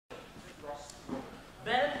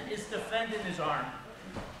Ben is defending his arm.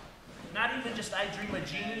 Not even just I Dream a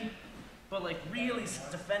Genie, but like really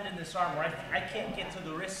defending this arm where I can't get to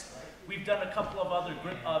the wrist. We've done a couple of other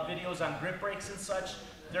grip, videos on grip breaks and such.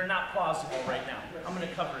 They're not plausible right now. I'm gonna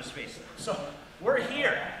cover his face. So we're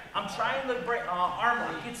here. I'm trying to break arm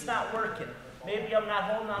lock. It's not working. Maybe I'm not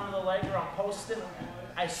holding onto the leg or I'm posting.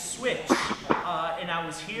 I switch and I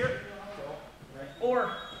was here.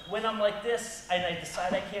 Or when I'm like this and I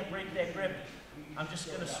decide I can't break that grip, I'm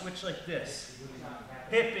just gonna switch like this.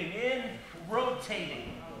 Hipping in,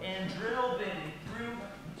 rotating, and drill bitting through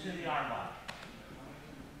to the arm lock.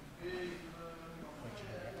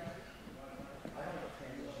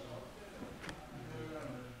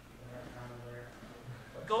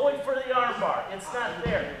 Going for the arm bar, it's not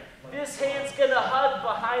there. This hand's gonna hug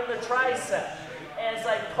behind the tricep as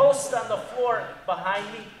I post on the floor behind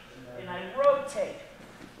me and I rotate,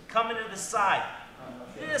 coming to the side.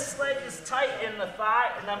 This leg is tight in the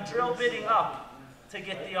thigh and I'm drill bitting up to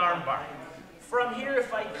get the arm bar. From here,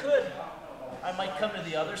 if I could, I might come to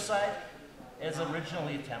the other side as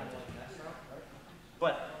originally attempted.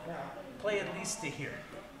 But play at least to here.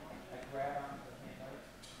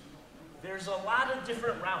 There's a lot of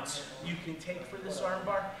different routes you can take for this arm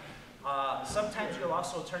bar. Sometimes you'll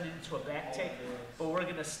also turn it into a back take, but we're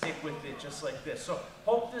gonna stick with it just like this. So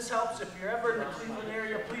hope this helps. If you're ever in the Cleveland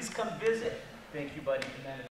area, please come visit. Thank you, buddy.